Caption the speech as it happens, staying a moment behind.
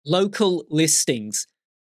Local listings.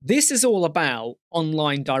 This is all about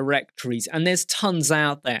online directories, and there's tons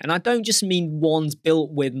out there. And I don't just mean ones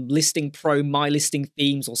built with Listing Pro, My Listing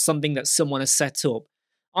themes, or something that someone has set up.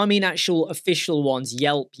 I mean actual official ones,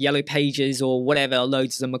 Yelp, Yellow Pages, or whatever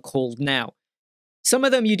loads of them are called now. Some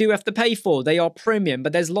of them you do have to pay for, they are premium,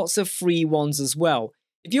 but there's lots of free ones as well.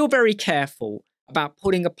 If you're very careful about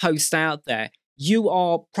putting a post out there, you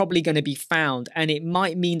are probably going to be found, and it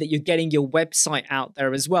might mean that you're getting your website out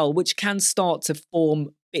there as well, which can start to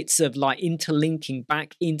form bits of like interlinking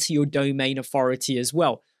back into your domain authority as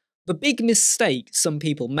well. The big mistake some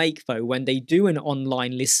people make though when they do an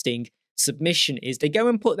online listing submission is they go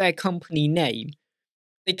and put their company name.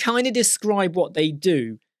 They kind of describe what they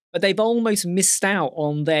do, but they've almost missed out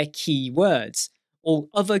on their keywords or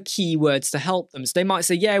other keywords to help them. So they might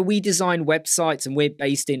say, yeah, we design websites and we're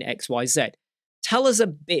based in XYZ. Tell us a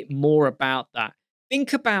bit more about that.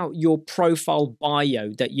 Think about your profile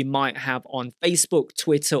bio that you might have on Facebook,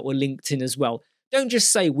 Twitter, or LinkedIn as well. Don't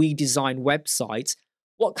just say we design websites.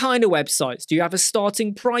 What kind of websites? Do you have a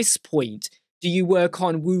starting price point? Do you work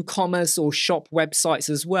on WooCommerce or shop websites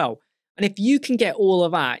as well? And if you can get all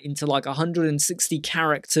of that into like 160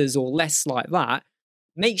 characters or less like that,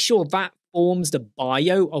 make sure that forms the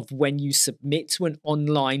bio of when you submit to an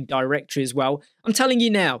online directory as well. I'm telling you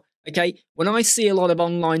now, okay, when I see a lot of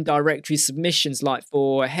online directory submissions, like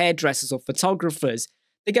for hairdressers or photographers,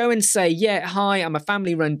 they go and say, yeah, hi, I'm a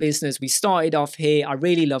family-run business. We started off here. I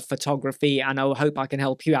really love photography, and I hope I can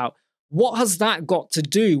help you out. What has that got to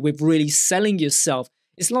do with really selling yourself?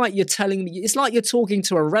 It's like you're telling me, it's like you're talking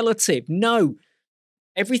to a relative. No,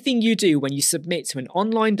 everything you do when you submit to an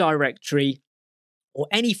online directory or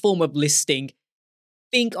any form of listing,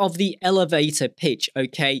 think of the elevator pitch,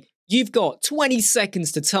 okay? You've got 20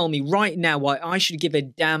 seconds to tell me right now why I should give a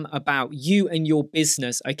damn about you and your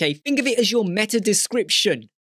business, okay? Think of it as your meta description.